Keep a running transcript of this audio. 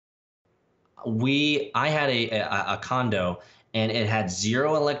I had a condo, and it had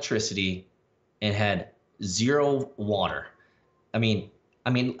zero electricity, it had zero water. I mean,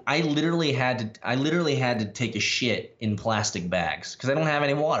 I literally had to take a shit in plastic bags because I don't have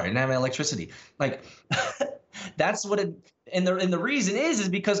any water, I didn't have any electricity. Like, that's what it. And the reason is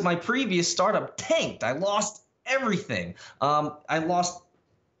because my previous startup tanked. I lost everything. I lost.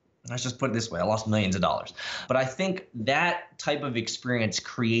 Let's just put it this way: I lost millions of dollars. But I think that type of experience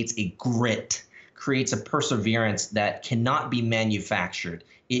creates a grit, creates a perseverance that cannot be manufactured.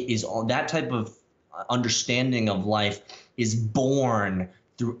 It is all that type of understanding of life is born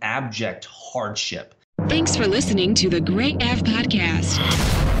through abject hardship. Thanks for listening to the Great Av Podcast.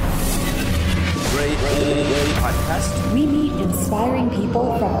 Great Podcast. We meet inspiring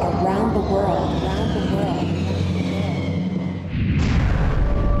people from around the world.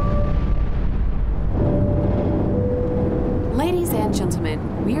 Ladies and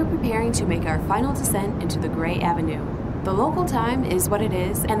gentlemen, we are preparing to make our final descent into the Gray Avenue. The local time is what it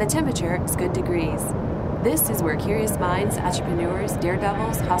is, and the temperature is good degrees. This is where curious minds, entrepreneurs,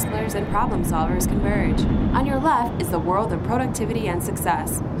 daredevils, hustlers, and problem solvers converge. On your left is the world of productivity and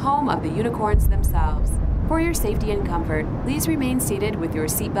success, home of the unicorns themselves. For your safety and comfort, please remain seated with your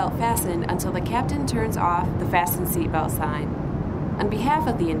seatbelt fastened until the captain turns off the fasten seatbelt sign. On behalf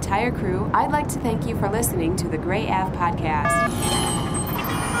of the entire crew, I'd like to thank you for listening to the Gray Av Podcast.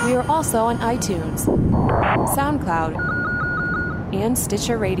 We are also on iTunes, SoundCloud, and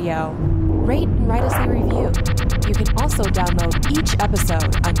Stitcher Radio. Rate and write us a review. You can also download each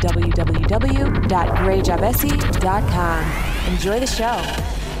episode on www.grayjabesi.com. Enjoy the show.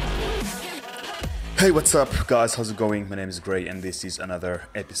 Hey, what's up, guys? How's it going? My name is Gray, and this is another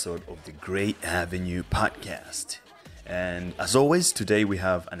episode of the Gray Avenue Podcast. And as always, today we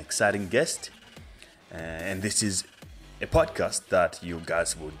have an exciting guest, and this is a podcast that you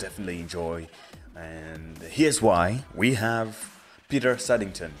guys will definitely enjoy. And here's why. We have Peter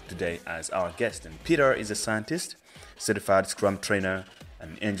Saddington today as our guest. And Peter is a scientist, certified Scrum trainer,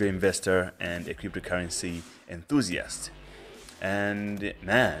 an angel investor, and a cryptocurrency enthusiast. And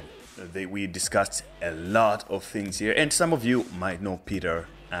man, we discussed a lot of things here. And some of you might know Peter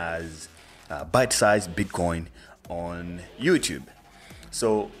as Bite-Sized Bitcoin on YouTube.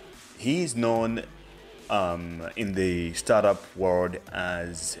 So he's known in the startup world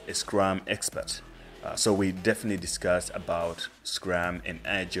as a Scrum expert. So we definitely discussed about Scrum and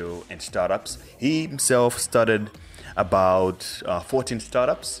agile and startups. He himself started about 14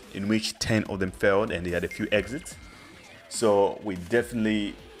 startups, in which 10 of them failed, and he had a few exits. So we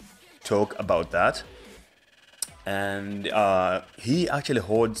definitely talk about that. And he actually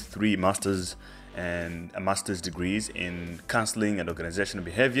holds 3 masters and a master's degrees in counseling and organizational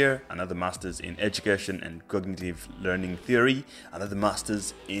behavior, another master's in education and cognitive learning theory, another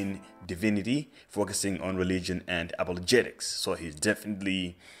master's in divinity, focusing on religion and apologetics. So he's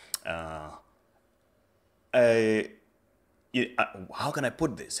definitely how can I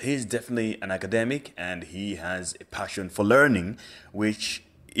put this? He's definitely an academic, and he has a passion for learning, which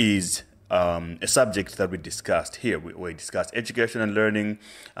is a subject that we discussed here. We discussed education and learning.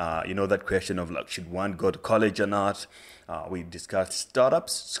 That question of like, should one go to college or not? We discussed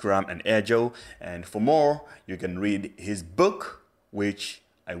startups, Scrum, and agile. And for more, you can read his book, which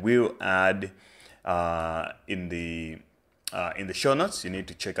I will add in the show notes. You need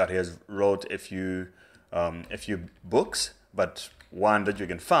to check out. He has wrote a few books, but one that you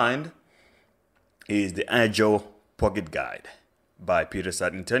can find is the Agile Pocket Guide by Peter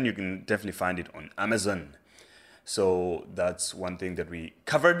Saddington. You can definitely find it on Amazon. So that's one thing that we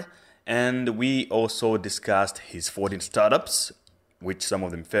covered. And we also discussed his 14 startups, which some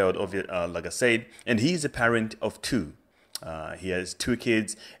of them failed, like I said. And he's a parent of 2. He has 2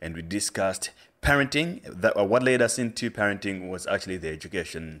 kids, and we discussed parenting. What led us into parenting was actually the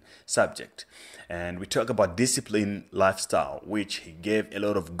education subject. And we talk about discipline lifestyle, which he gave a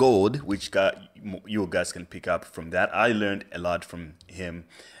lot of gold, which you guys can pick up from that. I learned a lot from him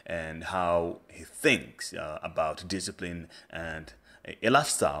and how he thinks about discipline and a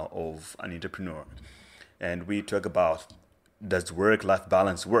lifestyle of an entrepreneur. And we talk about, does work-life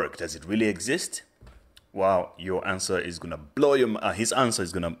balance work? Does it really exist? Wow, your answer is gonna blow his answer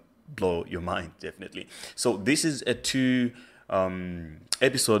is gonna blow your mind, definitely. So this is a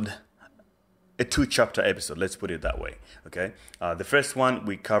 2-chapter episode, let's put it that way. Okay, the first one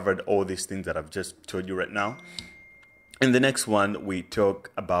we covered all these things that I've just told you right now. In the next one, we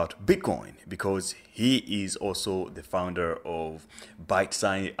talk about Bitcoin, because he is also the founder of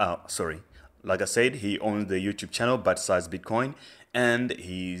like I said, he owns the YouTube channel Bite-Sized Bitcoin, and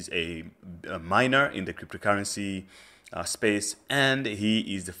he's a miner in the cryptocurrency space, and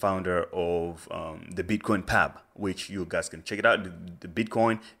he is the founder of the Bitcoin Pub, which you guys can check it out, the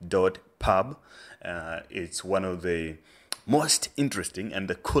bitcoin.pub. It's one of the most interesting and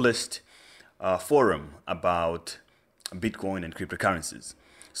the coolest forum about Bitcoin and cryptocurrencies.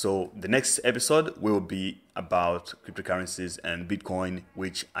 So the next episode will be about cryptocurrencies and Bitcoin,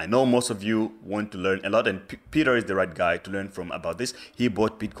 which I know most of you want to learn a lot, and Peter is the right guy to learn from about this. He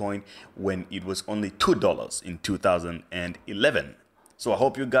bought Bitcoin when it was only $2 in 2011. So I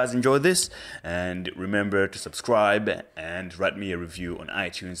hope you guys enjoy this, and remember to subscribe and write me a review on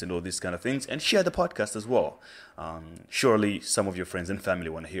iTunes and all these kind of things, and share the podcast as well. Surely some of your friends and family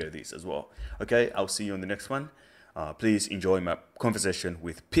want to hear this as well. Okay, I'll see you on the next one. Please enjoy my conversation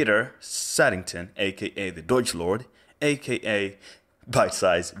with Peter Saddington, aka the Dodge Lord, aka Bite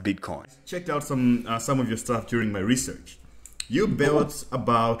Size Bitcoin. Checked out some of your stuff during my research. You built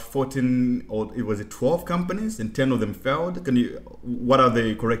about 14 or it was 12 companies, and 10 of them failed. What are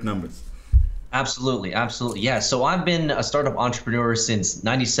the correct numbers? Absolutely. Yeah. So I've been a startup entrepreneur since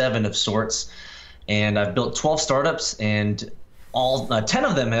 '97 of sorts, and I've built 12 startups, and all 10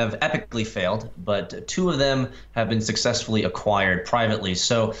 of them have epically failed, but 2 of them have been successfully acquired privately.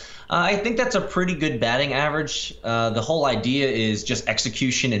 So I think that's a pretty good batting average. The whole idea is just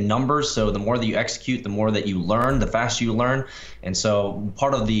execution in numbers. So the more that you execute, the more that you learn, the faster you learn. And so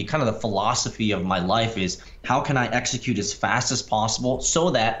part of the kind of the philosophy of my life is how can I execute as fast as possible so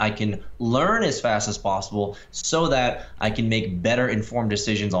that I can learn as fast as possible so that I can make better informed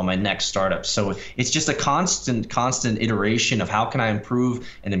decisions on my next startup. So it's just a constant iteration of how can I improve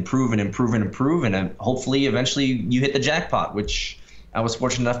and improve and improve and improve, and hopefully eventually you hit the jackpot, which I was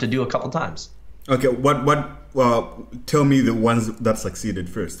fortunate enough to do a couple times. Okay, tell me the ones that succeeded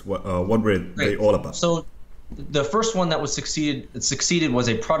first. What were they all about? So the first one that was succeeded was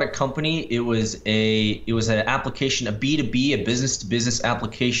a product company. It was an application, a B2B, a business to business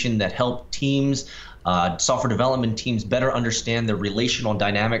application that helped teams, software development teams, better understand the relational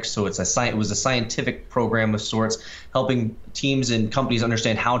dynamics. So it was a scientific program of sorts, helping teams and companies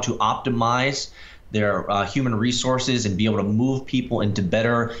understand how to optimize their human resources and be able to move people into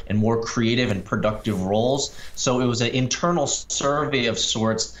better and more creative and productive roles. So it was an internal survey of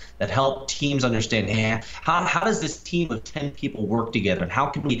sorts that helped teams understand how does this team of 10 people work together,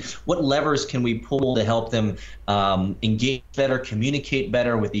 and what levers can we pull to help them engage better, communicate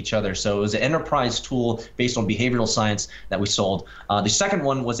better with each other. So it was an enterprise tool based on behavioral science that we sold. The second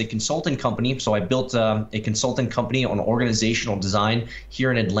one was a consulting company. So I built a consulting company on organizational design here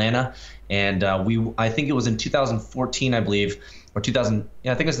in Atlanta. And I think it was in 2014, I believe, or 2000.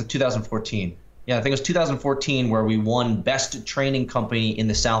 Yeah, I think it was 2014. Yeah, I think it was 2014 where we won Best Training Company in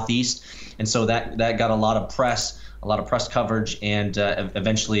the Southeast, and so that got a lot of press coverage, and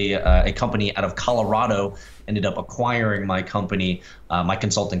eventually a company out of Colorado ended up acquiring my company, my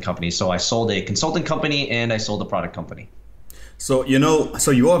consulting company. So I sold a consulting company and I sold a product company. So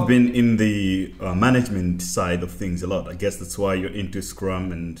you have been in the management side of things a lot. I guess that's why you're into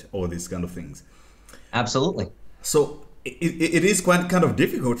Scrum and all these kind of things. Absolutely. So it is quite kind of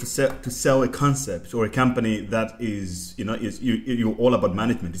difficult to sell a concept or a company that is you're all about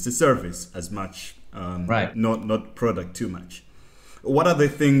management. It's a service as much, right? Not product too much. What are the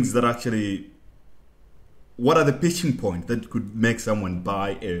things that what are the pitching points that could make someone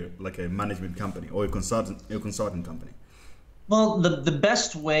buy a management company or a consulting company? Well, the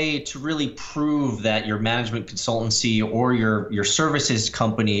best way to really prove that your management consultancy or your services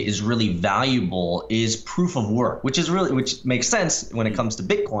company is really valuable is proof of work, which makes sense when it comes to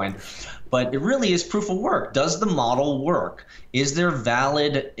Bitcoin, but it really is proof of work. Does the model work? Is there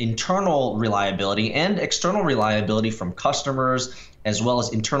valid internal reliability and external reliability from customers as well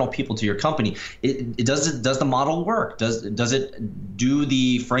as internal people to your company? Does the model work? Does it do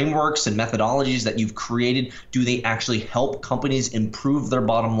the frameworks and methodologies that you've created? Do they actually help companies improve their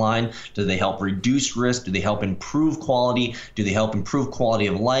bottom line? Do they help reduce risk? Do they help improve quality? Do they help improve quality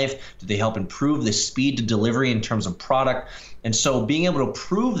of life? Do they help improve the speed to delivery in terms of product? And so being able to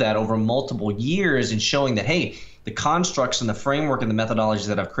prove that over multiple years and showing that, hey, the constructs and the framework and the methodologies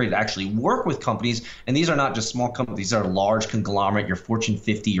that I've created actually work with companies. And these are not just small companies, these are large conglomerate, your Fortune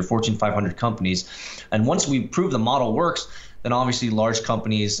 50, your Fortune 500 companies. And once we prove the model works, then obviously large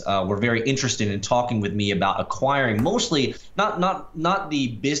companies were very interested in talking with me about acquiring mostly not the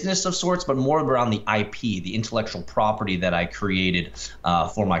business of sorts, but more around the IP, the intellectual property that I created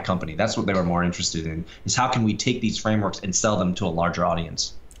for my company. That's what they were more interested in, is how can we take these frameworks and sell them to a larger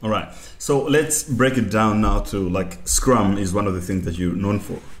audience. All right. So let's break it down now to Scrum is one of the things that you're known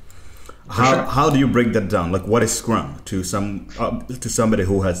for. How do you break that down? What is Scrum to somebody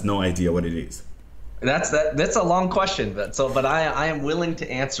who has no idea what it is? That's a long question, but I am willing to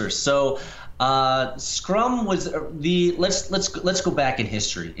answer. So Scrum was let's go back in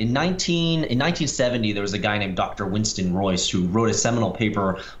history. In 1970, there was a guy named Dr. Winston Royce who wrote a seminal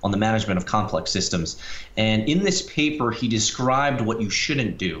paper on the management of complex systems. And in this paper, he described what you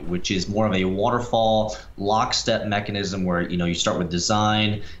shouldn't do, which is more of a waterfall lockstep mechanism where you start with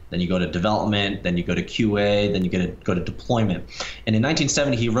design, then you go to development, then you go to QA, then you go to deployment. And in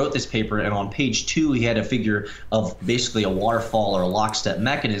 1970, he wrote this paper, and on page 2, he had a figure of basically a waterfall or a lockstep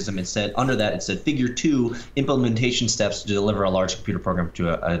mechanism. It said under that, it said figure 2, implementation steps to deliver a large computer program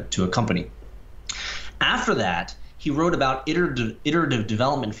to a company. After that, he wrote about iterative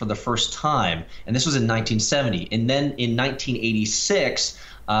development for the first time, and this was in 1970. And then in 1986,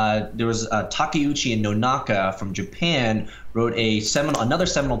 there was Takeuchi and Nonaka from Japan wrote another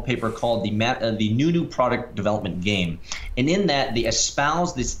seminal paper called the new product development game, and in that they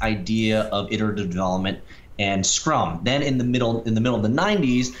espoused this idea of iterative development and Scrum. Then in the middle of the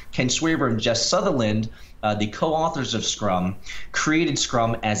 90s, Ken Swaber and Jess Sutherland, the co-authors of Scrum, created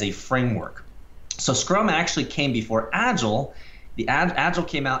Scrum as a framework. So Scrum actually came before Agile. The Agile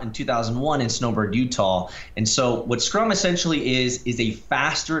came out in 2001 in Snowbird, Utah. And so what Scrum essentially is a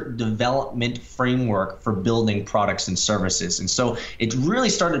faster development framework for building products and services. And so it really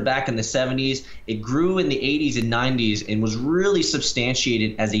started back in the 70s. It grew in the 80s and 90s and was really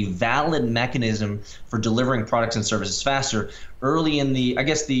substantiated as a valid mechanism for delivering products and services faster. Early in the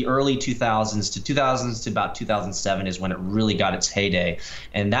early 2000s to about 2007 is when it really got its heyday.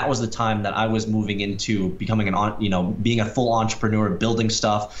 And that was the time that I was moving into becoming being a full entrepreneur, building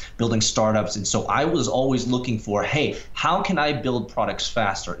stuff, building startups. And so I was always looking for, hey, how can I build products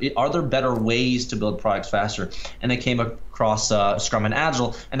faster? Are there better ways to build products faster? And I came across Scrum and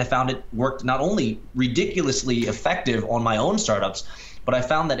Agile, and I found it worked not only ridiculously effective on my own startups, but I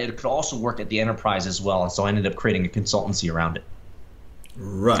found that it could also work at the enterprise as well. And so I ended up creating a consultancy around it.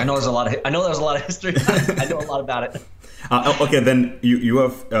 Right. I know there's a lot of history. I know a lot about it. Okay, then you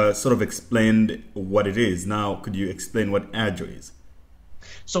have sort of explained what it is. Now, could you explain what Agile is?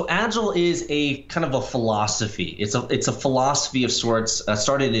 So Agile is a kind of a philosophy. It's a philosophy of sorts.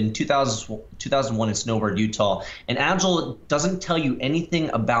 Started in 2001 in Snowbird, Utah. And Agile doesn't tell you anything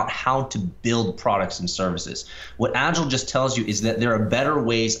about how to build products and services. What Agile just tells you is that there are better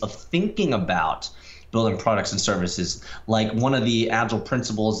ways of thinking about building products and services. Like one of the Agile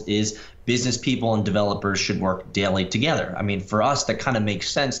principles is business people and developers should work daily together. I mean, for us, that kind of makes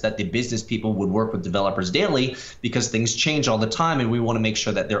sense that the business people would work with developers daily because things change all the time, and we want to make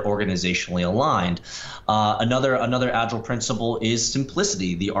sure that they're organizationally aligned. Another Agile principle is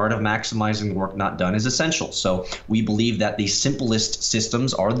simplicity. The art of maximizing the work not done is essential. So we believe that the simplest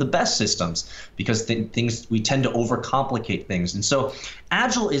systems are the best systems because we tend to overcomplicate things. And so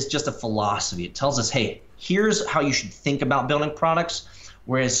Agile is just a philosophy. It tells us, hey, here's how you should think about building products.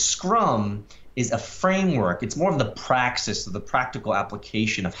 Whereas Scrum is a framework. It's more of the praxis, of the practical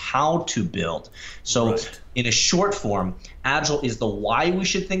application of how to build. So in a short form, Agile is the why we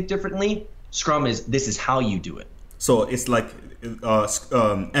should think differently. Scrum is this is how you do it. So it's like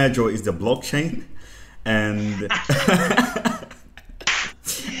Agile is the blockchain, and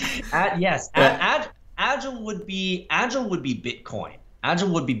yes, Agile would be Bitcoin. Agile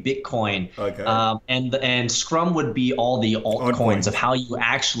would be Bitcoin, okay. And Scrum would be all the altcoins of how you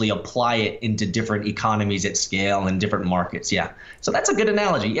actually apply it into different economies at scale and different markets. Yeah, so that's a good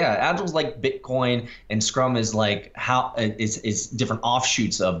analogy. Yeah, Agile's like Bitcoin, and Scrum is like how is different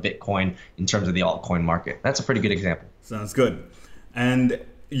offshoots of Bitcoin in terms of the altcoin market. That's a pretty good example. Sounds good. And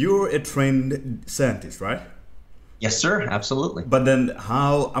you're a trained scientist, right? Yes, sir. Absolutely. But then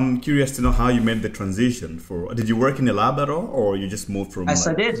I'm curious to know how you made the transition. Did you work in a lab at all, or you just moved from? Yes,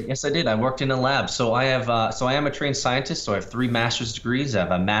 I did. I worked in a lab. So I am a trained scientist. So I have 3 master's degrees. I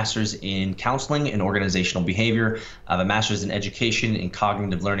have a master's in counseling and organizational behavior. I have a master's in education in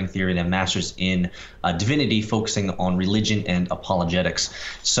cognitive learning theory, and a master's in divinity, focusing on religion and apologetics.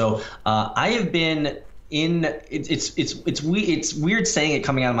 So I have been it's weird saying it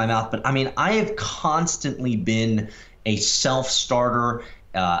coming out of my mouth, but I mean, I have constantly been a self-starter,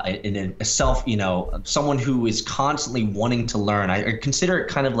 someone who is constantly wanting to learn. I consider it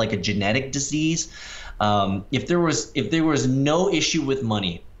kind of like a genetic disease. If there was no issue with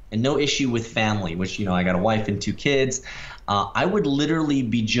money and no issue with family, which, I got a wife and 2 kids, I would literally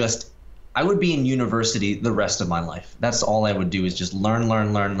be I would be in university the rest of my life. That's all I would do is just learn,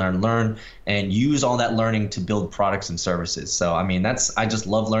 and use all that learning to build products and services. So, I mean, I just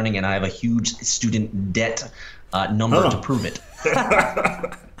love learning, and I have a huge student debt number to prove it.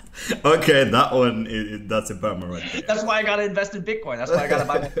 Okay, that one, that's a bummer right there. That's why I got to invest in Bitcoin. That's why I got to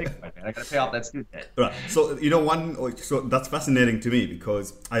buy more Bitcoin, man. I got to pay off that student debt. Right. So, so that's fascinating to me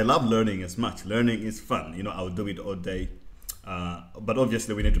because I love learning as much. Learning is fun. I'll do it all day. But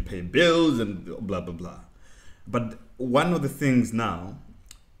obviously we need to pay bills and blah, blah, blah. But one of the things now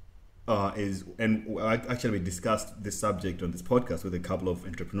is, and actually we discussed this subject on this podcast with a couple of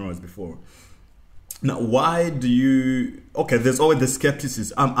entrepreneurs before. Now, why do you, okay, there's always the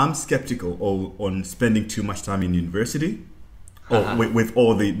skepticism. I'm skeptical on spending too much time in university or with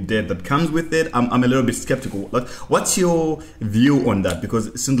all the debt that comes with it. I'm a little bit skeptical. Like, what's your view on that? Because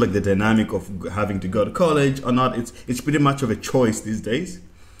it seems like the dynamic of having to go to college or not, it's pretty much of a choice these days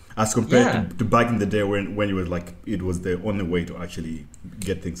as compared to back in the day when you were like, it was the only way to actually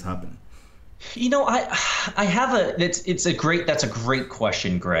get things happen. I have that's a great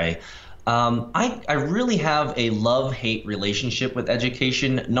question, Gray. I really have a love-hate relationship with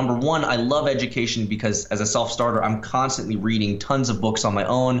education. Number one, I love education because as a self-starter, I'm constantly reading tons of books on my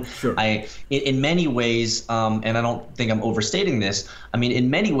own. Sure. In many ways, and I don't think I'm overstating this, I mean, in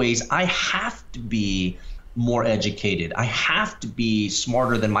many ways, I have to be more educated. I have to be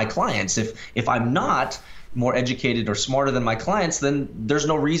smarter than my clients. If I'm not more educated or smarter than my clients, then there's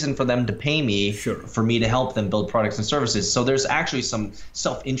no reason for them to pay me for me to help them build products and services. So there's actually some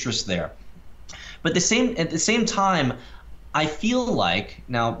self-interest there. But at the same time, I feel like,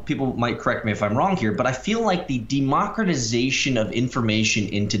 now people might correct me if I'm wrong here, but I feel like the democratization of information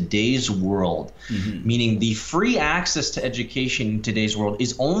in today's world, meaning the free access to education in today's world,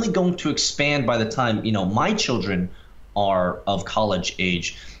 is only going to expand by the time, my children are of college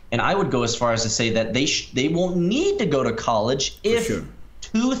age. And I would go as far as to say that they won't need to go to college if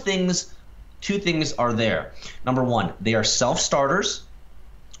two things are there. Number one, they are self-starters,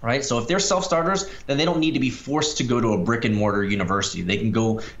 right? So if they're self-starters, then they don't need to be forced to go to a brick and mortar university. They can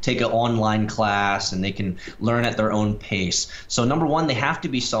go take an online class and they can learn at their own pace. So number one, they have to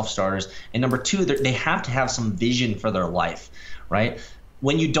be self-starters. And number two, they have to have some vision for their life, right?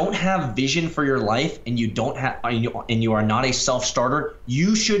 When you don't have vision for your life and you are not a self-starter,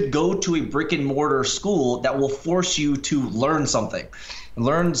 you should go to a brick and mortar school that will force you to learn something,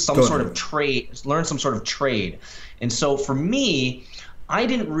 learn some sort of trade. And so for me, I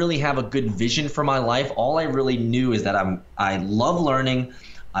didn't really have a good vision for my life. All I really knew is that I love learning.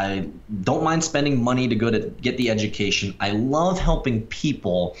 I don't mind spending money to go to get the education. I love helping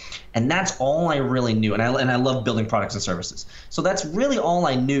people, and that's all I really knew. And I love building products and services. So that's really all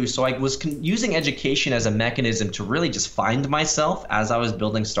I knew. So I was using education as a mechanism to really just find myself as I was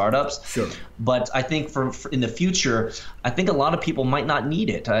building startups. Sure. But I think for in the future, I think a lot of people might not need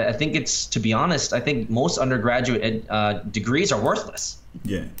it. I think to be honest, I think most undergraduate degrees are worthless.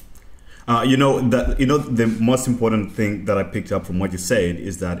 Yeah. The most important thing that I picked up from what you said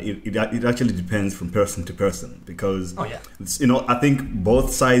is that it actually depends from person to person because, I think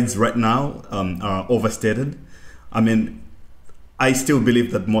both sides right now are overstated. I mean, I still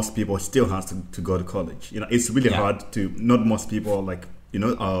believe that most people still have to go to college. It's really hard to, not most people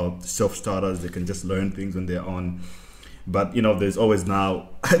are self-starters. They can just learn things on their own. But, there's always now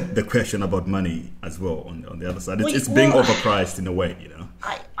the question about money as well on the other side. It's being overpriced in a way,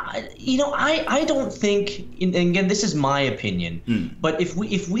 I don't think, and again, this is my opinion, but if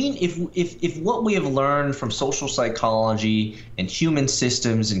what we have learned from social psychology and human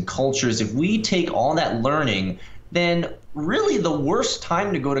systems and cultures, if we take all that learning, then really the worst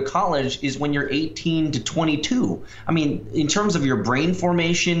time to go to college is when you're 18 to 22. I mean, in terms of your brain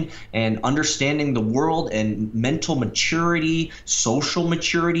formation and understanding the world and mental maturity, social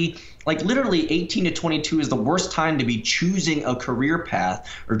maturity, like literally 18 to 22 is the worst time to be choosing a career path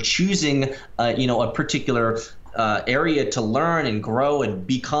or choosing, a particular area to learn and grow and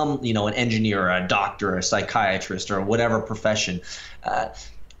become, an engineer, or a doctor, or a psychiatrist, or whatever profession.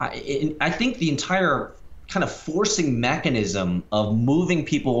 I think the entire kind of forcing mechanism of moving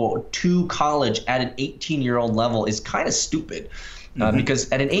people to college at an 18-year-old level is kind of stupid.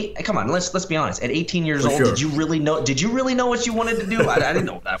 Because at come on, let's be honest. At 18 years old, did you really know what you wanted to do? I didn't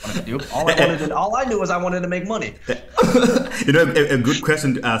know what I wanted to do. All I knew was I wanted to make money. A good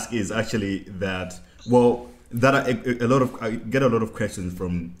question to ask is actually that. Well, I get a lot of questions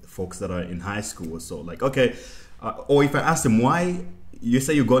from folks that are in high school or so. Like, okay, or if I ask them why. You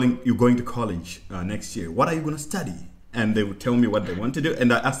say you're going to college next year. What are you going to study? And they would tell me what they want to do.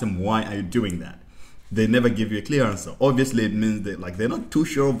 And I ask them, why are you doing that? They never give you a clear answer. Obviously, it means that they're not too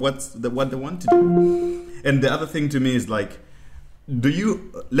sure of what they want to do. And the other thing to me is let's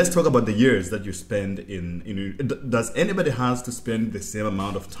talk about the years that you spend in. Does anybody has to spend the same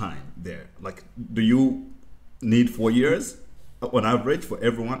amount of time there? Like, do you need 4 years? on average for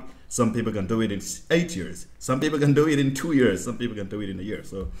everyone. Some people can do it in 8 years. Some people can do it in 2 years. Some people can do it in a year.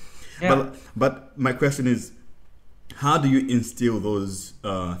 So, Yeah. but my question is, how do you instill those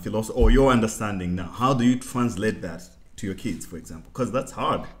philosophy or your understanding now? How do you translate that to your kids, for example? Because that's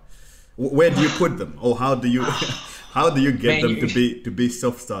hard. Where do you put them, or how do you get them to be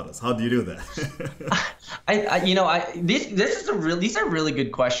self-starters? How do you do that? These are really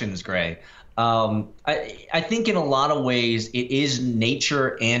good questions, Gray. I think in a lot of ways it is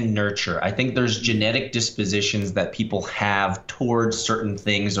nature and nurture. I think there's genetic dispositions that people have towards certain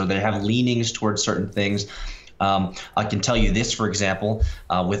things, or they have leanings towards certain things. I can tell you this, for example,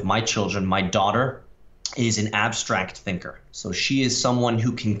 with my children, my daughter is an abstract thinker. So she is someone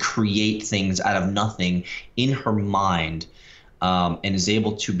who can create things out of nothing in her mind, and is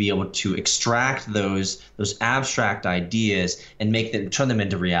able to extract those abstract ideas and turn them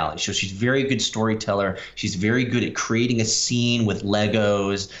into reality. So she's a very good storyteller. She's very good at creating a scene with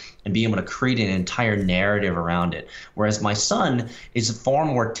Legos and being able to create an entire narrative around it. Whereas my son is far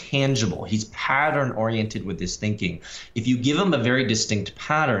more tangible. He's pattern oriented with his thinking. If you give him a very distinct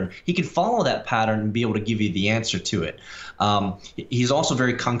pattern, he can follow that pattern and be able to give you the answer to it. He's also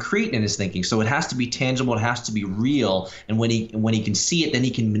very concrete in his thinking. So it has to be tangible, it has to be real. And when he can see it, then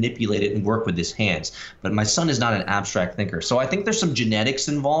he can manipulate it and work with his hands. But my son is not an abstract thinker. So I think there's some genetics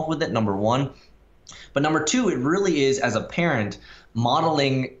involved with it, number one. But number two, it really is, as a parent,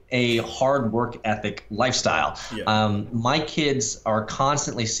 modeling a hard work ethic lifestyle. Yeah. My kids are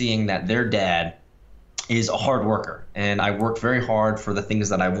constantly seeing that their dad is a hard worker, and I work very hard for the things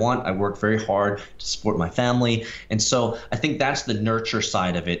that I want. I work very hard to support my family. And so I think that's the nurture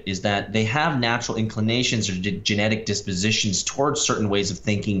side of it, is that they have natural inclinations or genetic dispositions towards certain ways of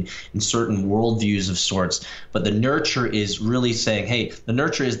thinking and certain worldviews of sorts. But the nurture is really saying, hey, the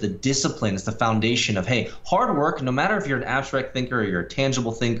nurture is the discipline, it's the foundation of, hey, hard work, no matter if you're an abstract thinker or you're a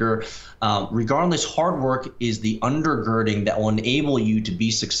tangible thinker, regardless, hard work is the undergirding that will enable you to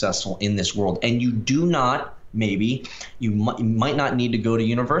be successful in this world. And you do not, maybe, you might not need to go to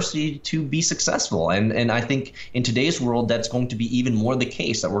university to be successful. And I think in today's world, that's going to be even more the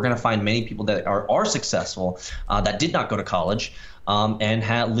case, that we're going to find many people that are successful that did not go to college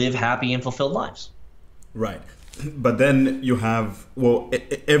and live happy and fulfilled lives. Right. But then you have,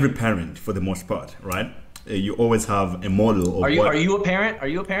 every parent for the most part, right? You always have a model of Are you a parent? Are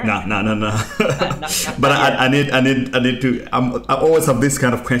you a parent? No. But I need to. I always have this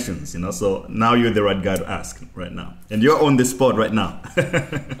kind of questions, So now you're the right guy to ask right now, and you're on the spot right now.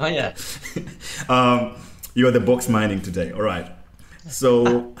 Oh yeah. You're the box mining today. All right.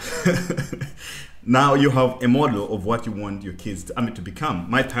 So now you have a model of what you want your kids to become.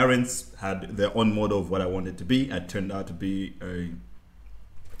 My parents had their own model of what I wanted to be. I turned out to be a.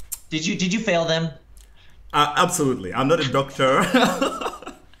 Did you fail them? Absolutely. I'm not a doctor.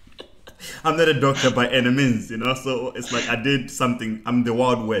 I'm not a doctor by any means, So it's like I did something. I'm the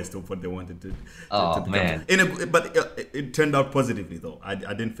Wild West of what they wanted to become. Man. But it turned out positively, though. I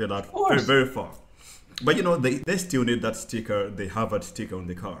didn't fail out very, very far. But they still need that sticker, the Harvard sticker on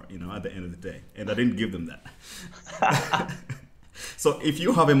the car, at the end of the day, and I didn't give them that. So if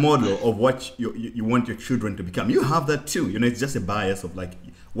you have a model of what you want your children to become, you have that too. It's just a bias of like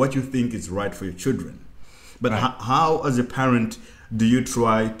what you think is right for your children. But right. How, as a parent, do you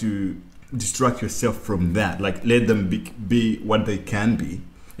try to distract yourself from that? Like, let them be what they can be,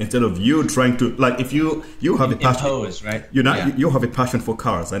 instead of you trying to, like, if you have a passion, impose, right? You have a passion for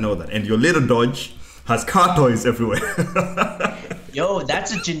cars. I know that, and your little Dodge has car toys everywhere. Yo,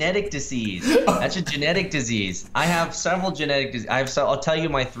 that's a genetic disease. That's a genetic disease. I have several genetic diseases. I'll tell you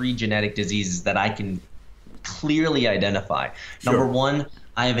my 3 genetic diseases that I can clearly identify. Sure. Number 1.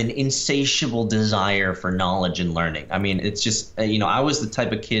 I have an insatiable desire for knowledge and learning. I mean, it's just, I was the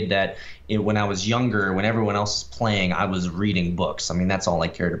type of kid that when I was younger, when everyone else was playing, I was reading books. I mean, that's all I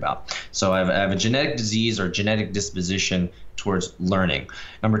cared about. So I have a genetic disease or genetic disposition towards learning.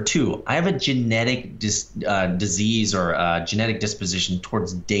 Number 2, I have a genetic disease or genetic disposition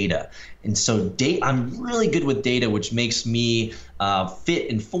towards data. And so I'm really good with data, which makes me fit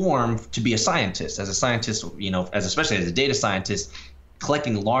and form to be a scientist. As a scientist, especially as a data scientist,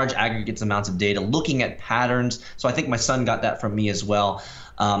 collecting large aggregates amounts of data, looking at patterns. So I think my son got that from me as well.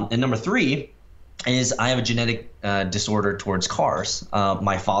 And number 3 is I have a genetic disorder towards cars.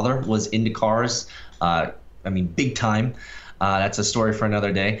 My father was into cars, big time. That's a story for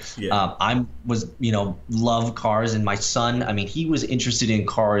another day. Yeah. Love cars, and my son, he was interested in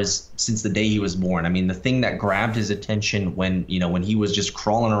cars since the day he was born. The thing that grabbed his attention when he was just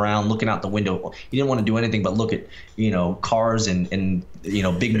crawling around, looking out the window, he didn't want to do anything but look at, cars and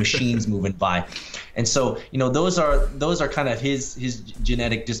big machines moving by. And so, those are kind of his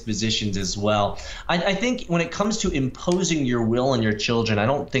genetic dispositions as well. I think when it comes to imposing your will on your children, I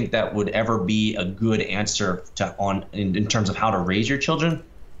don't think that would ever be a good answer in terms of how to raise your children.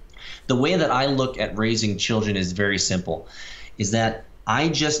 The way that I look at raising children is very simple, is that I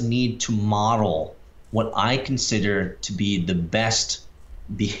just need to model what I consider to be the best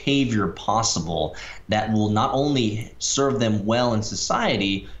behavior possible that will not only serve them well in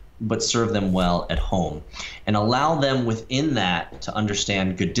society, but serve them well at home, and allow them within that to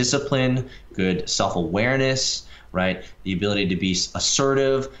understand good discipline, good self-awareness, right? The ability to be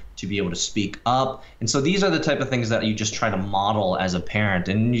assertive, to be able to speak up. And so these are the type of things that you just try to model as a parent.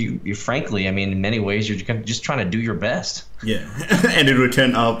 And you frankly, in many ways, you're just trying to do your best. Yeah. And it will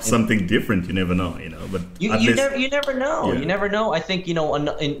turn out something different. You never know, but you never know. Yeah. You never know. I think,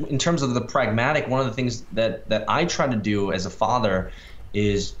 in terms of the pragmatic, one of the things that I try to do as a father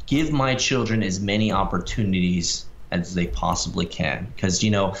is give my children as many opportunities as they possibly can. Because, I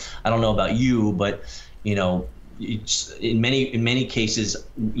don't know about you, but, in many cases,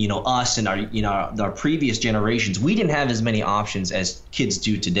 us and our previous generations, we didn't have as many options as kids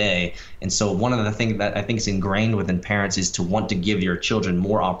do today. And so one of the things that I think is ingrained within parents is to want to give your children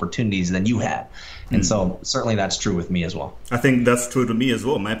more opportunities than you have. And so certainly that's true with me as well. I think that's true to me as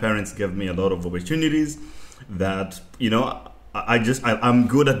well. My parents gave me a lot of opportunities that, I'm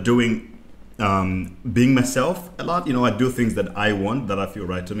good at doing, being myself a lot. I do things that I want, that I feel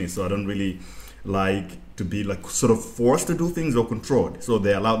right to me. So I don't really like to be sort of forced to do things or controlled. So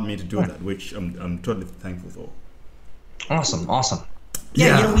they allowed me to do that, which I'm totally thankful for. Awesome.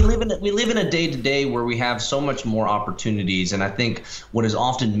 Yeah, we live in a day-to-day where we have so much more opportunities, and I think what is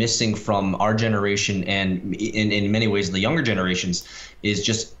often missing from our generation and in many ways the younger generations is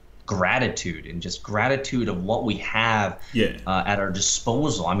just gratitude of what we have at our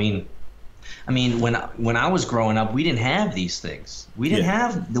disposal. When I was growing up, we didn't have these things. We didn't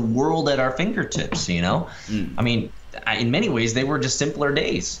have the world at our fingertips, in many ways, they were just simpler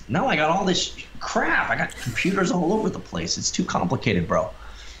days. Now I got all this crap. I got computers all over the place. It's too complicated, bro.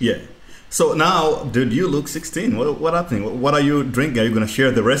 Yeah. So now, dude, you look 16. What happened? What are you drinking? Are you going to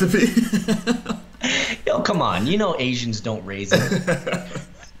share the recipe? Yo, come on. Asians don't raisin.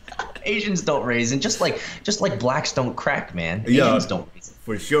 Asians don't raisin. Just like blacks don't crack, man. Asians don't raisin.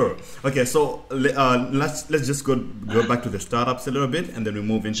 For sure. Okay, so let's just go back to the startups a little bit, and then we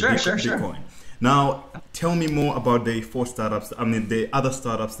move into Bitcoin. Sure. Now, tell me more about the the other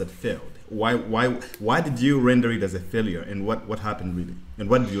startups that failed. Why did you render it as a failure, and what happened really, and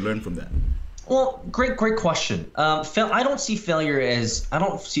what did you learn from that? Well, great question. I don't see failure as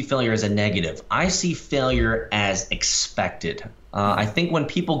a negative. I see failure as expected. I think when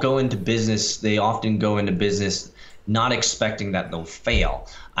people go into business, they often go into business not expecting that they'll fail.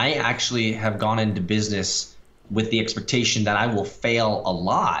 I actually have gone into business with the expectation that I will fail a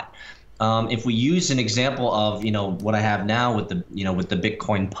lot. If we use an example of what I have now with the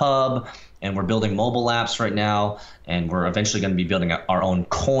Bitcoin pub, and we're building mobile apps right now, and we're eventually going to be building our own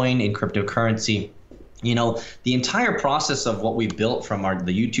coin in cryptocurrency. The entire process of what we built from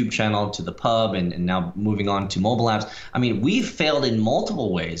the YouTube channel to the pub and now moving on to mobile apps, we've failed in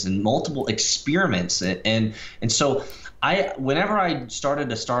multiple ways and multiple experiments. And so whenever I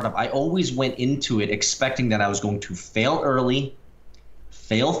started a startup, I always went into it expecting that I was going to fail early,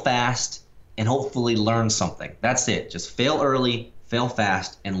 fail fast, and hopefully learn something. That's it. Just fail early, fail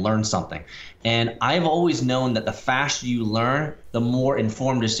fast, and learn something. And I've always known that the faster you learn, the more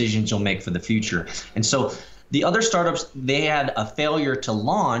informed decisions you'll make for the future. And so the other startups, they had a failure to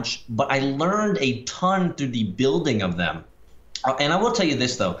launch, but I learned a ton through the building of them. And I will tell you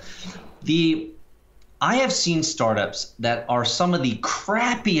this, though. I have seen startups that are some of the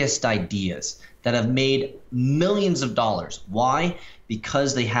crappiest ideas that have made millions of dollars. Why?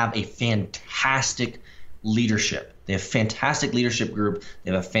 Because they have a fantastic leadership. They have a fantastic leadership group.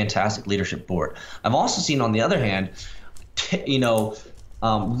 They have a fantastic leadership board. I've also seen, on the other hand,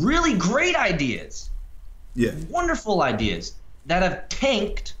 really great ideas, wonderful ideas that have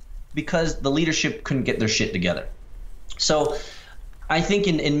tanked because the leadership couldn't get their shit together. So I think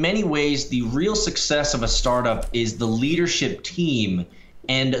in many ways, the real success of a startup is the leadership team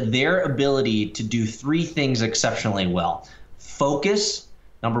and their ability to do three things exceptionally well. Focus,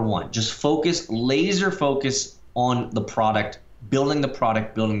 number one, just focus, laser focus on the product, building the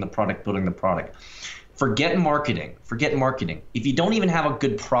product. Forget marketing. If you don't even have a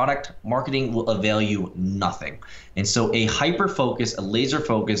good product, marketing will avail you nothing. And so a hyper focus, a laser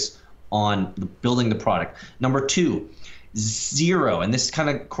focus on building the product. Number two, zero, and this kind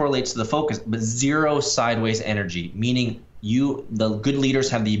of correlates to the focus, but zero sideways energy, meaning the good leaders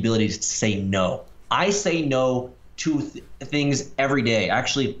have the ability to say no. I say no to things every day.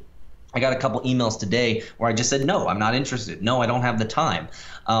 Actually, I got a couple emails today where I just said, no, I'm not interested. No, I don't have the time.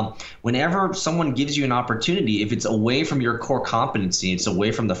 Whenever someone gives you an opportunity, if it's away from your core competency, it's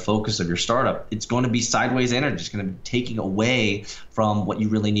away from the focus of your startup, it's going to be sideways energy. It's going to be taking away from what you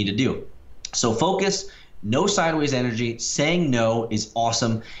really need to do. So focus, no sideways energy. Saying no is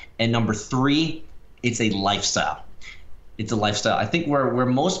awesome. And number 3, it's a lifestyle. It's a lifestyle. I think where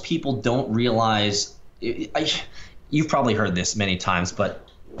most people don't realize, you've probably heard this many times, but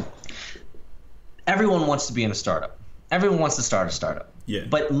everyone wants to be in a startup. Everyone wants to start a startup. Yeah.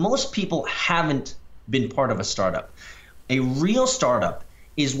 But most people haven't been part of a startup. A real startup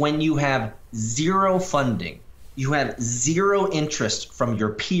is when you have zero funding, you have zero interest from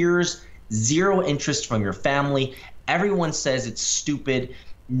your peers, zero interest from your family. Everyone says it's stupid.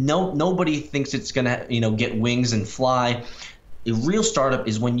 Nobody thinks it's gonna, get wings and fly. A real startup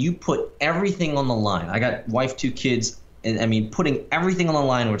is when you put everything on the line. I got wife, 2 kids, and I mean putting everything on the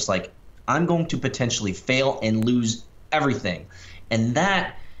line where it's like, I'm going to potentially fail and lose everything.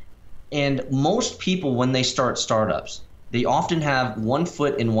 And most people, when they start startups, they often have one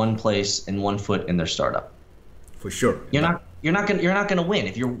foot in one place and one foot in their startup. For sure. You're not gonna win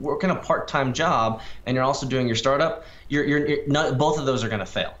if you're working a part-time job and you're also doing your startup. You're not, both of those are gonna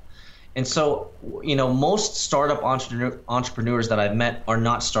fail. And so, most startup entrepreneurs that I've met are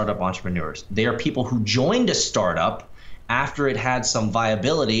not startup entrepreneurs. They are people who joined a startup after it had some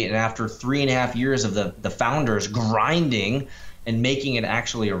viability, and after 3.5 years of the founders grinding and making it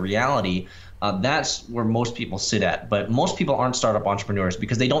actually a reality. That's where most people sit at. But most people aren't startup entrepreneurs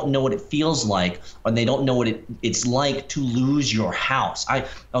because they don't know what it feels like, or they don't know what it's like to lose your house.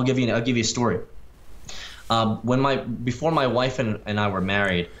 I'll give you a story. Before my wife and I were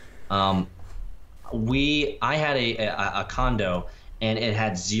married, I had a condo, and it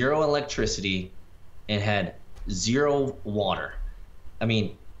had zero electricity, it had zero water. I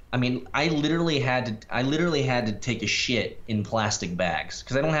mean, I literally had to take a shit in plastic bags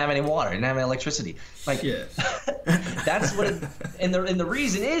because I don't have any water. I didn't have any electricity. Like, that's what. And the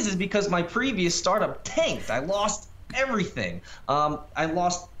reason is because my previous startup tanked. I lost everything.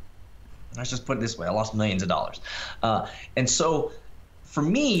 Let's just put it this way: I lost millions of dollars. And so, for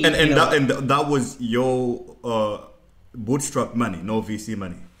me, that was your bootstrap money, no VC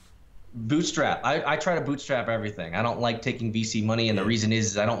money. Bootstrap. I try to bootstrap everything. I don't like taking VC money, and the reason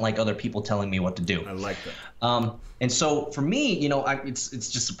is I don't like other people telling me what to do. I like that. And so for me, it's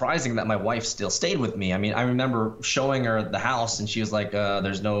just surprising that my wife still stayed with me. I mean, I remember showing her the house, and she was like,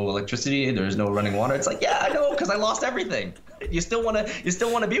 "There's no electricity, there's no running water." It's like, yeah, I know, because I lost everything. You still wanna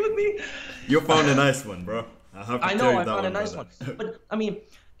be with me? You found a nice one, bro. I found a nice one. But I mean.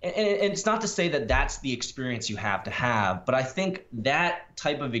 And it's not to say that that's the experience you have to have, but I think that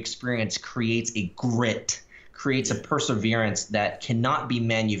type of experience creates a grit, creates a perseverance that cannot be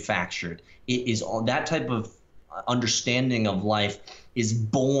manufactured. It is that type of understanding of life is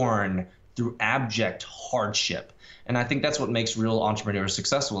born through abject hardship. And I think that's what makes real entrepreneurs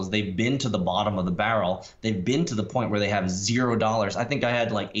successful is they've been to the bottom of the barrel. They've been to the point where they have $0. I think I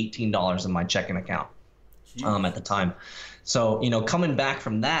had like $18 in my checking account at the time. So, coming back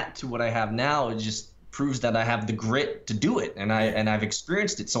from that to what I have now, it just proves that I have the grit to do it, and I've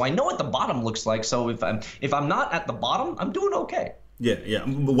experienced it. So I know what the bottom looks like. So if I'm not at the bottom, I'm doing okay. Yeah.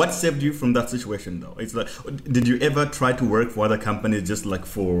 But what saved you from that situation, though? It's like, did you ever try to work for other companies just like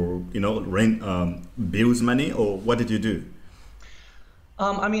for rent, bills money, or what did you do?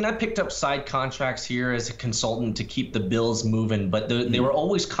 I picked up side contracts here as a consultant to keep the bills moving, but they were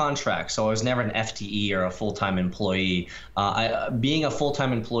always contracts, so I was never an FTE or a full-time employee. Being a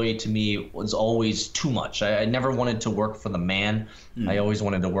full-time employee to me was always too much. I never wanted to work for the man. I always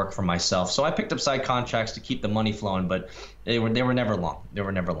wanted to work for myself. So I picked up side contracts to keep the money flowing, but they were never long. They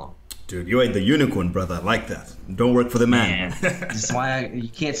were never long. Dude, you ain't the unicorn, brother. I like that. Don't work for the man. That's why you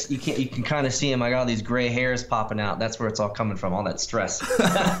can kind of see him. I got all these gray hairs popping out. That's where it's all coming from, all that stress.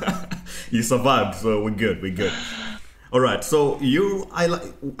 You survived, so we're good. All right, so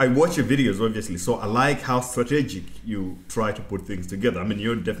I watch your videos, obviously, so I like how strategic you try to put things together. I mean,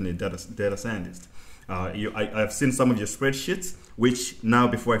 you're definitely a data scientist. I've seen some of your spreadsheets, which now,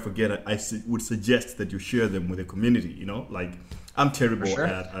 before I forget, I would suggest that you share them with the community, like I'm terrible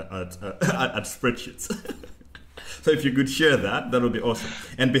at spreadsheets. So if you could share that would be awesome.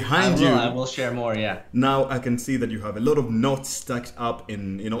 And behind I will share more, yeah. Now I can see that you have a lot of notes stacked up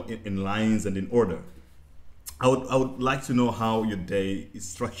in lines and in order. I would like to know how your day is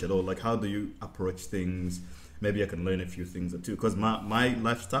structured, or like how do you approach things. Maybe I can learn a few things or two, because my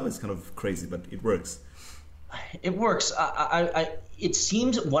lifestyle is kind of crazy, but it works. It works. It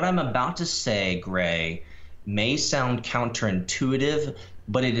seems what I'm about to say, Gray, may sound counterintuitive,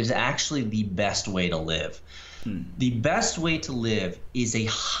 but it is actually the best way to live. The best way to live is a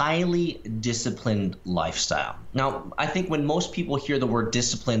highly disciplined lifestyle. Now, I think when most people hear the word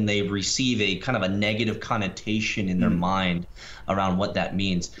discipline, they receive a kind of a negative connotation in their mind around what that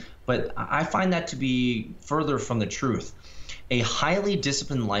means. But I find that to be further from the truth. A highly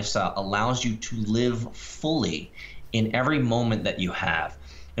disciplined lifestyle allows you to live fully in every moment that you have.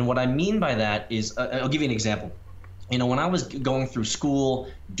 And what I mean by that is, I'll give you an example. You know, when I was going through school,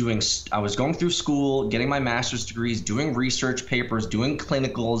 getting my master's degrees, doing research papers, doing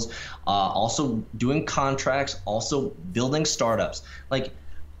clinicals, also doing contracts, also building startups. Like,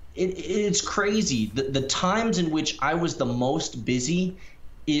 it's crazy. The times in which I was the most busy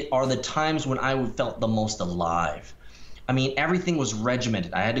are the times when I felt the most alive. I mean, everything was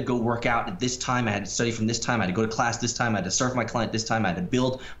regimented. I had to go work out at this time. I had to study from this time. I had to go to class this time. I had to serve my client this time. I had to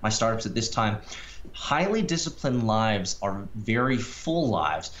build my startups at this time. Highly disciplined lives are very full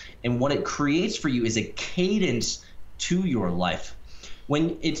lives. And what it creates for you is a cadence to your life.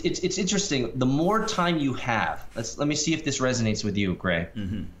 When it's interesting, the more time you have, let me see if this resonates with you, Gray.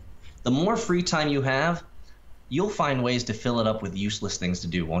 The more free time you have, you'll find ways to fill it up with useless things to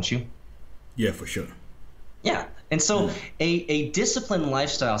do, won't you? Yeah, for sure. Yeah. And so a disciplined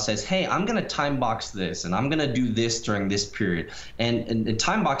lifestyle says, hey, I'm going to time box this and I'm going to do this during this period. And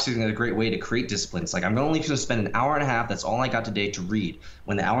time boxing is a great way to create discipline. It's like, I'm only going to spend an hour and a half. That's all I got today to read.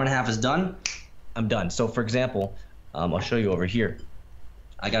 When the hour and a half is done, I'm done. So for example, I'll show you over here.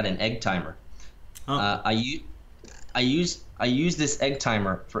 I got an egg timer. I use this egg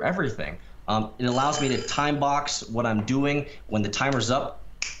timer for everything. It allows me to time box what I'm doing. When the timer's up,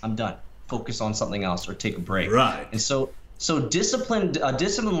 I'm done. Focus on something else or take a break. Right. And so disciplined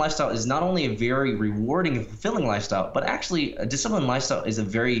lifestyle is not only a very rewarding and fulfilling lifestyle, but actually a disciplined lifestyle is a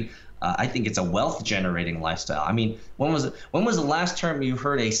very I think it's a wealth generating lifestyle. I mean, when was the last time you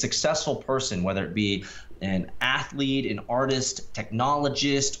heard a successful person, whether it be an athlete, an artist,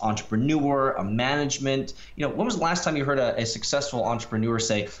 technologist, entrepreneur, a management, when was the last time you heard a successful entrepreneur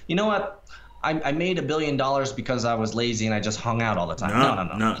say, you know what? I made $1 billion because I was lazy and I just hung out all the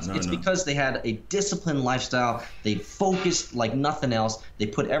time. No. It's because they had a disciplined lifestyle. They focused like nothing else. They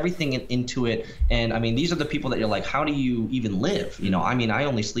put everything into it. And I mean, these are the people that you're like, how do you even live? I mean, I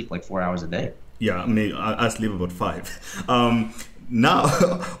only sleep like 4 hours a day. Yeah, I mean, I sleep about 5. Now,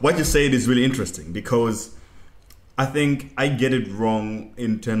 what you said is really interesting because I think I get it wrong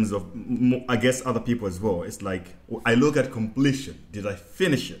in terms of, I guess, other people as well. It's like, I look at completion. Did I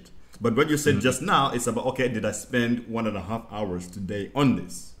finish it? But what you said just now, it's about, okay, did I spend 1.5 hours today on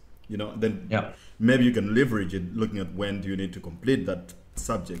this? Then maybe you can leverage it looking at when do you need to complete that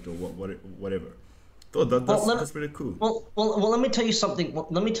subject or whatever. So that's pretty cool. Well, let me tell you something.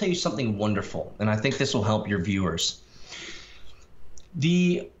 Let me tell you something wonderful, and I think this will help your viewers.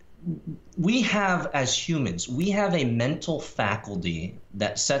 We have, as humans, we have a mental faculty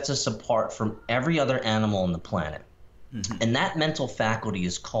that sets us apart from every other animal on the planet. And that mental faculty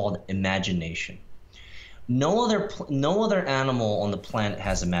is called imagination. No other animal on the planet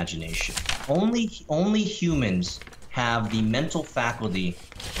has imagination. Only humans have the mental faculty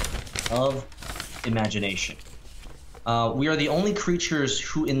of imagination. We are the only creatures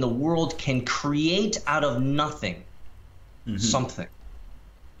who in the world can create out of nothing something.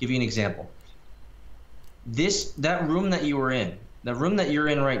 Give you an example. That room that you were in, the room that you're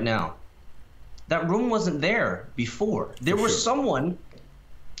in right now, that room wasn't there before. There was someone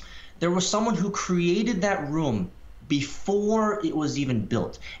who created that room before it was even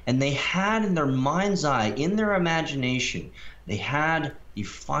built. And they had in their mind's eye, in their imagination, they had the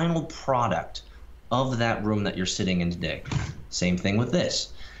final product of that room that you're sitting in today. Same thing with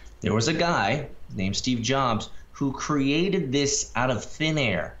this. There was a guy named Steve Jobs who created this out of thin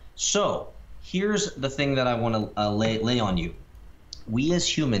air. So here's the thing that I want to lay on you. We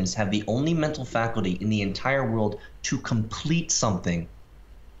as humans have the only mental faculty in the entire world to complete something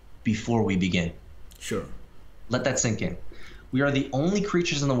before we begin. Sure. Let that sink in. We are the only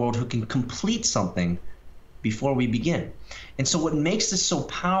creatures in the world who can complete something before we begin. And so what makes this so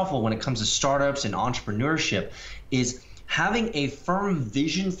powerful when it comes to startups and entrepreneurship is having a firm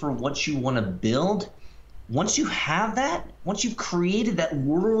vision for what you want to build. Once you have that, once you've created that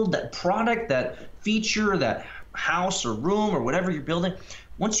world, that product, that feature, that house or room or whatever you're building,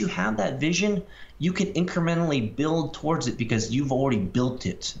 once you have that vision, you can incrementally build towards it because you've already built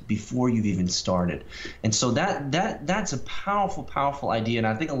it before you've even started. And so that's a powerful idea, and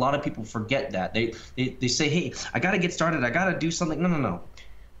I think a lot of people forget that. They say, hey, I got to get started, I got to do something. No.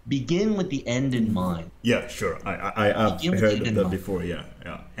 begin with the end in mind. Yeah, sure. I've heard that before. Yeah.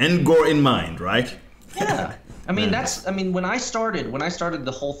 End goal in mind, right? Yeah. I mean, when I started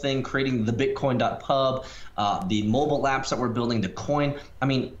the whole thing, creating the Bitcoin.pub, the mobile apps that we're building, the coin, I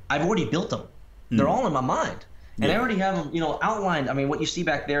mean, I've already built them. They're all in my mind. And I already have them, outlined. I mean, what you see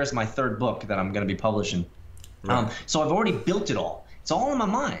back there is my third book that I'm going to be publishing. Right. So I've already built it all. It's all in my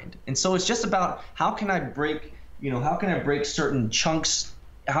mind. And so it's just about how can I break certain chunks,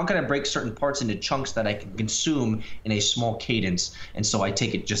 how can I break certain parts into chunks that I can consume in a small cadence? And so I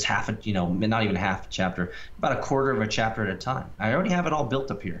take it just not even half a chapter, about a quarter of a chapter at a time. I already have it all built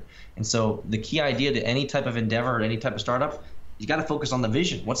up here. And so the key idea to any type of endeavor or any type of startup, you got to focus on the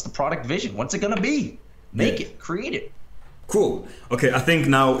vision. What's the product vision? What's it going to be? Make it, create it. Cool. Okay, I think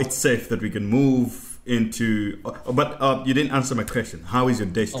now it's safe that we can move into, but you didn't answer my question. How is your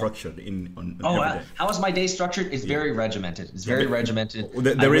day structured how is my day structured? It's very regimented. It's very regimented.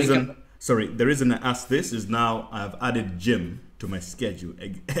 The reason I asked this is now I've added gym to my schedule.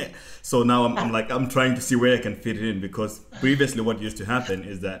 So now I'm trying to see where I can fit it in, because previously what used to happen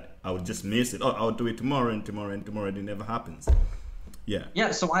is that I would just miss it. I'll do it tomorrow and it never happens.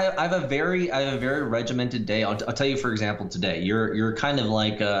 Yeah. So I have a very regimented day. I'll tell you, for example, today you're kind of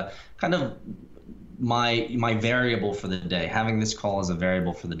like my variable for the day. Having this call is a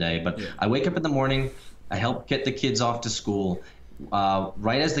variable for the day. But I wake up in the morning, I help get the kids off to school.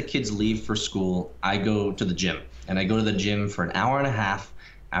 Right as the kids leave for school, I go to the gym, and I go to the gym for an hour and a half.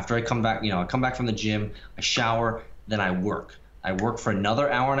 After I come back, I come back from the gym, I shower, then I work. I work for another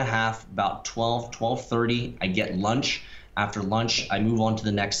hour and a half, about 12:30. I get lunch. After lunch, I move on to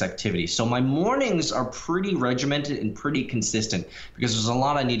the next activity. So my mornings are pretty regimented and pretty consistent, because there's a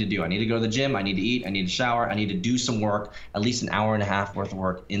lot I need to do. I need to go to the gym, I need to eat, I need to shower, I need to do some work, at least an hour and a half worth of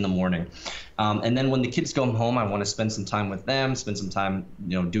work in the morning. And then when the kids come home, I want to spend some time with them, spend some time,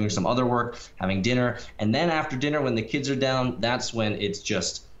 doing some other work, having dinner. And then after dinner, when the kids are down, that's when it's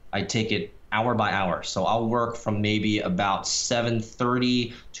just, I take it hour by hour. So I'll work from maybe about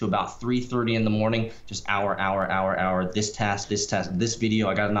 7:30 to about 3:30 in the morning, just hour, this task, this video,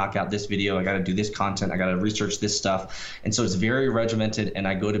 I got to knock out this video, I got to do this content, I got to research this stuff. And so it's very regimented, and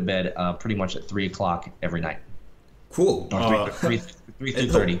I go to bed pretty much at 3 o'clock every night. Cool.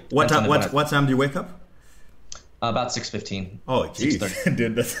 3:30. What time do you wake up? About 6:15. Oh, geez.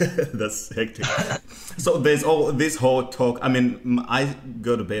 Dude, that's hectic. So there's all this whole talk. I mean, I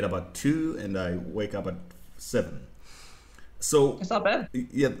go to bed about 2 and I wake up at 7. So it's not bad.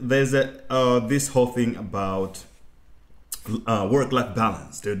 Yeah, there's this whole thing about work-life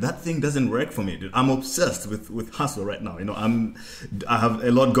balance, dude. That thing doesn't work for me, dude. I'm obsessed with hustle right now. I have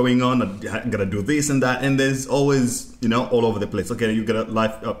a lot going on. I gotta do this and that, and there's always, all over the place. Okay, you got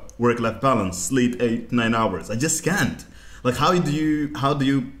a work-life balance, sleep 8-9 hours. I just can't. Like, how do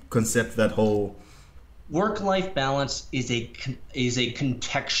you concept that whole work-life balance? Is a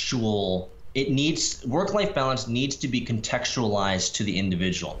contextual. Work-life balance needs to be contextualized to the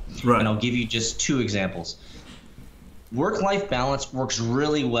individual. Right. And I'll give you just 2 examples. Work-life balance works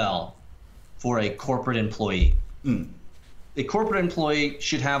really well for a corporate employee. A corporate employee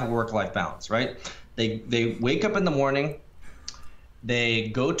should have a work-life balance, right? They wake up in the morning, they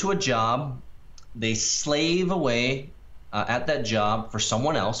go to a job, they slave away at that job for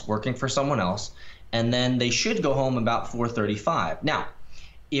someone else, working for someone else, and then they should go home about 4:35. Now,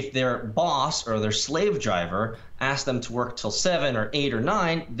 if their boss or their slave driver asks them to work till 7 or 8 or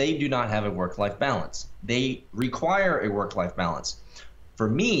 9, they do not have a work-life balance. They require a work-life balance. For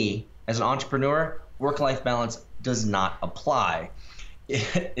me, as an entrepreneur, work-life balance does not apply.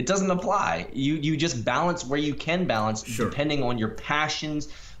 It doesn't apply. You just balance where you can balance, sure, depending on your passions,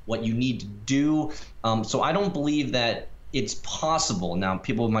 what you need to do. So I don't believe that it's possible. Now,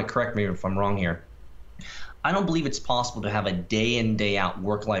 people might correct me if I'm wrong here. I don't believe it's possible to have a day in, day out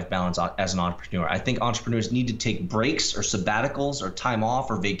work-life balance as an entrepreneur. I think entrepreneurs need to take breaks or sabbaticals or time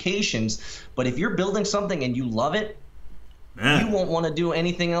off or vacations. But if you're building something and you love it, you won't want to do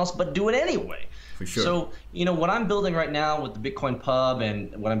anything else but do it anyway. For sure. So, what I'm building right now with the Bitcoin Pub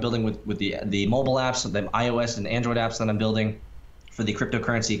and what I'm building with the mobile apps, the iOS and Android apps that I'm building for the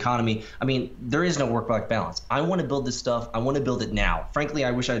cryptocurrency economy, I mean, there is no work-life balance. I want to build this stuff. I want to build it now. Frankly,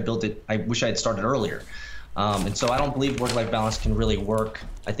 I wish I had built it. I wish I had started earlier. And so I don't believe work-life balance can really work.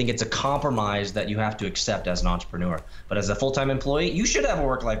 I think it's a compromise that you have to accept as an entrepreneur. But as a full-time employee, you should have a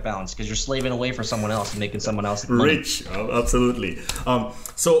work-life balance because you're slaving away for someone else and making someone else money. Rich, absolutely.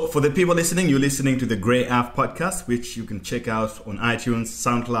 So for the people listening, you're listening to the Gray AF podcast, which you can check out on iTunes,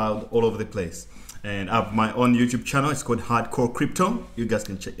 SoundCloud, all over the place. And I have my own YouTube channel. It's called Hardcore Crypto. You guys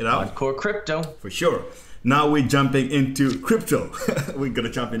can check it out. Hardcore Crypto. For sure. Now we're jumping into crypto. We're going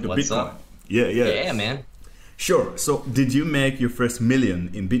to jump into What's Bitcoin. up? Yeah, man. Sure. So did you make your first million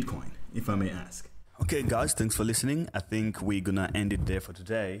in Bitcoin, if I may ask? Okay, guys, thanks for listening. I think we're going to end it there for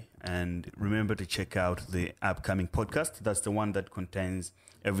today. And remember to check out the upcoming podcast. That's the one that contains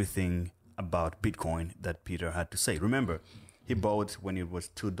everything about Bitcoin that Peter had to say. Remember, he bought when it was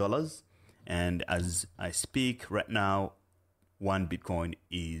 $2. And as I speak right now, one Bitcoin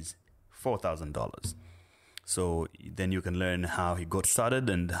is $4,000. So then you can learn how he got started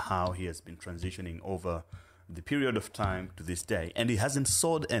and how he has been transitioning over the period of time to this day. And he hasn't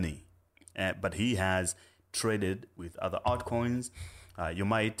sold any. But he has traded with other altcoins.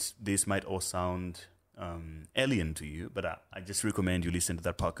 This might all sound alien to you, but I just recommend you listen to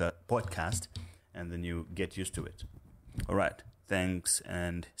that podcast and then you get used to it. All right. Thanks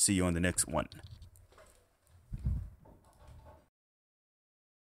and see you on the next one.